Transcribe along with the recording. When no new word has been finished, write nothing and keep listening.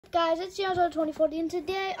up, guys? It's Yonzo2040, and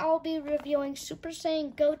today I'll be reviewing Super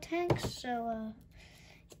Saiyan Gotenks. So,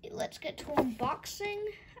 let's get to unboxing,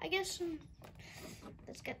 I guess.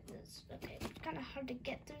 Let's get this. Okay, it's kind of hard to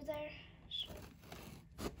get through there. So.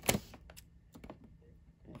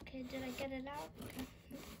 Okay, did I get it out?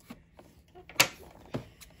 Okay.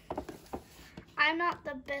 I'm not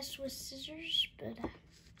the best with scissors, but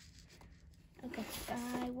okay,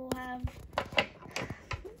 I will have.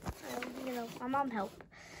 My mom help.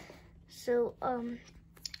 So,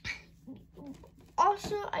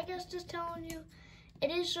 also, I guess just telling you,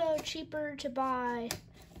 it is cheaper to buy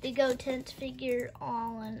the Gotenks figure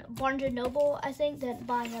on Barnes & Noble, I think, than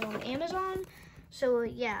buying it on Amazon. So,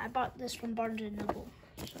 yeah, I bought this from Barnes & Noble.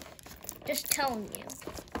 So, just telling you.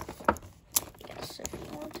 Yes, if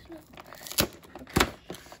you want to know. Okay.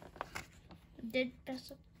 Did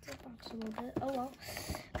mess up the box a little bit. Oh, well.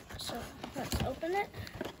 So, let's open it.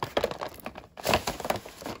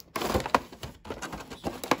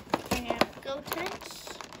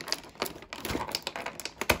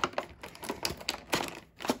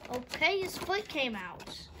 Okay, his foot came out.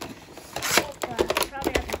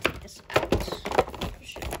 Probably have to take this out.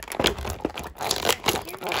 Sure.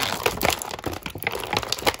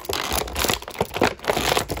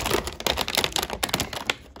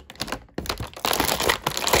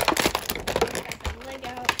 Leg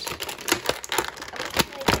out.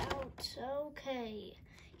 Okay.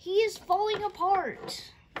 He is falling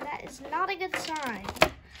apart. That is not a good sign.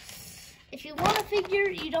 If you want a figure,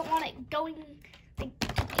 you don't want it going like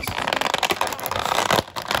to pieces.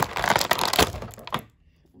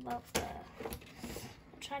 Well,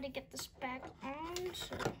 try to get this back on.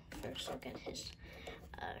 So first, I'll get his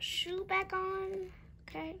shoe back on.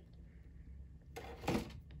 Okay.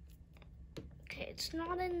 Okay, it's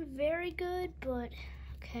not in very good, but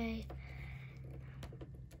okay.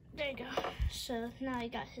 There you go. So now you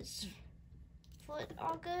got his foot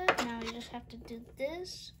all good. Now you just have to do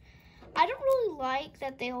this. I don't really like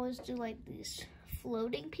that they always do like these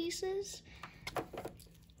floating pieces,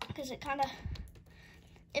 because it kind of,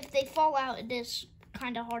 if they fall out, it is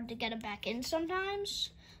kind of hard to get them back in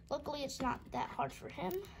sometimes. Luckily, it's not that hard for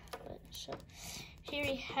him. But so here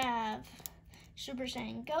we have Super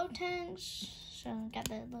Saiyan Gotenks. So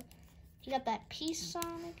you got that piece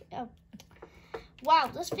on it. Oh,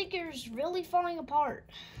 wow, this figure is really falling apart.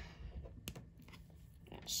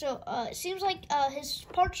 So, it seems like his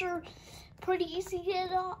parts are pretty easy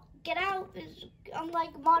to get out,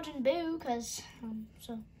 unlike Majin Buu, because,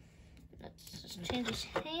 so, let's just change his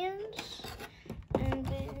hands, and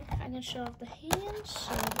then I can show off the hands.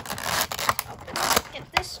 So, I'll get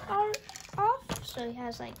this part off. So, he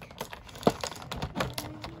has, like,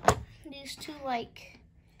 these two, like,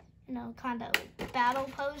 you know, kind of battle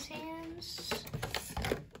pose hands.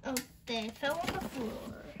 Oh, they fell on the floor.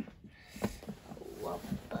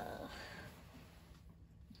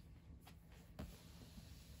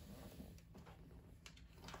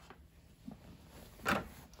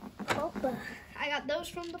 I got those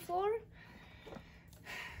from the floor.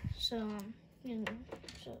 So, you know,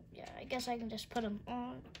 so yeah, I guess I can just put them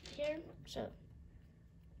on here. So,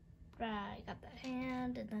 right, got that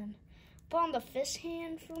hand, and then put on the fist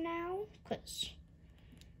hand for now, cause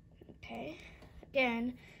okay,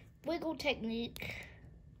 again, wiggle technique.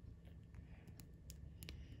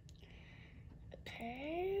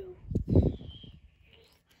 Okay.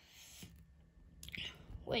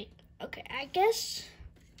 Wait, okay, I guess,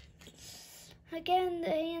 again, the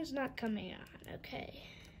hand's not coming on, okay.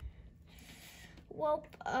 Well,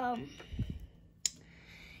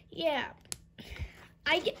 yeah.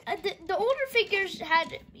 The older figures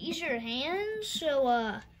had easier hands, so,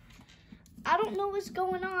 I don't know what's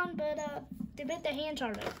going on, but, they made the hands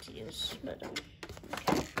harder to use, but,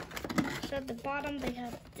 okay. So at the bottom, they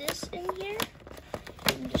have this in here.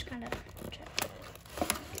 And just kind of try to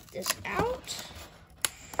get this out.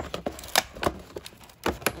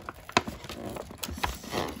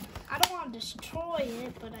 I don't want to destroy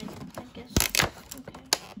it, but I guess, okay.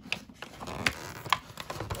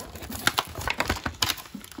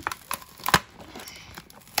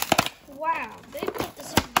 Wow, they put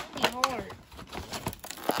this in really hard.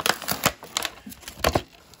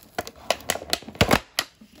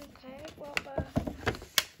 Okay, well,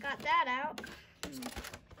 got that out.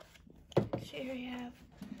 So here we have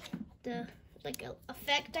the, like,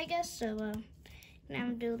 effect, I guess. So, now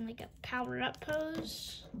I'm doing, like, a power up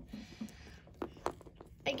pose,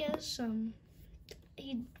 I guess.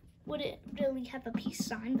 He wouldn't really have a peace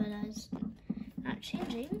sign, but, it's not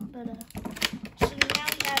changing, but, so now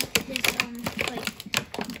we have his, like,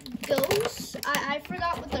 ghosts. I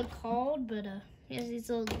forgot what they're called, but, he has these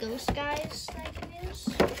little ghost guys that I can use.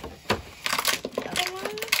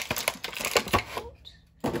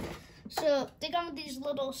 of these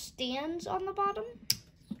little stands on the bottom.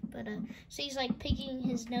 But so he's like picking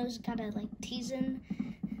his nose, kind of like teasing,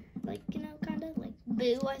 like, you know, kind of like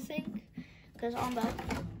Boo, I think. Because on the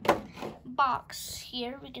box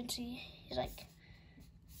here, we can see he's like,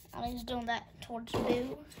 he's doing that towards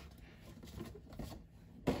Boo.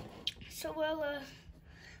 So, well,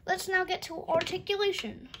 let's now get to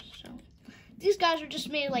articulation. So, these guys are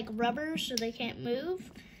just made like rubber, so they can't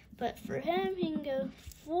move. But for him, he can go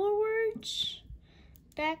forwards,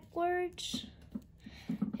 backwards.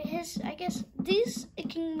 I guess it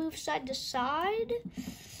can move side to side.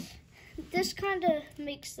 This kind of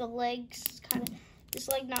makes the legs this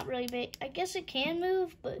leg not really big. I guess it can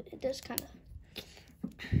move, but it does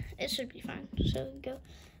it should be fine. So go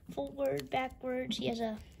forward, backwards. He has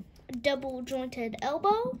a double jointed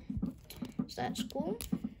elbow, so that's cool.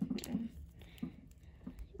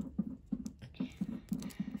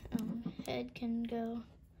 Head can go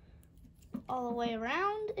all the way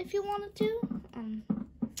around if you wanted to.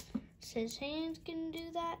 His hands can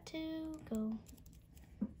do that too. Go.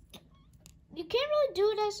 You can't really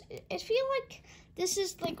do it I feel like this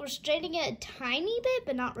is like restraining it a tiny bit,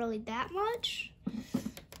 but not really that much.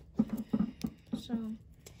 So,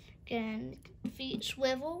 again, feet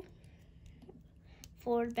swivel,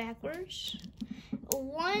 forward, backwards.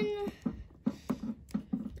 One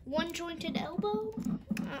jointed elbow.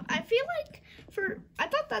 I feel like I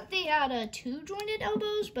thought that they had two jointed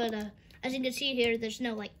elbows, but as you can see here, there's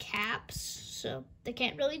no like caps, so they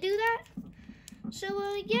can't really do that.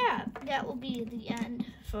 So yeah, that will be the end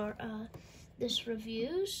for this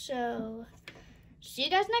review. So see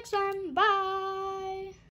you guys next time. Bye.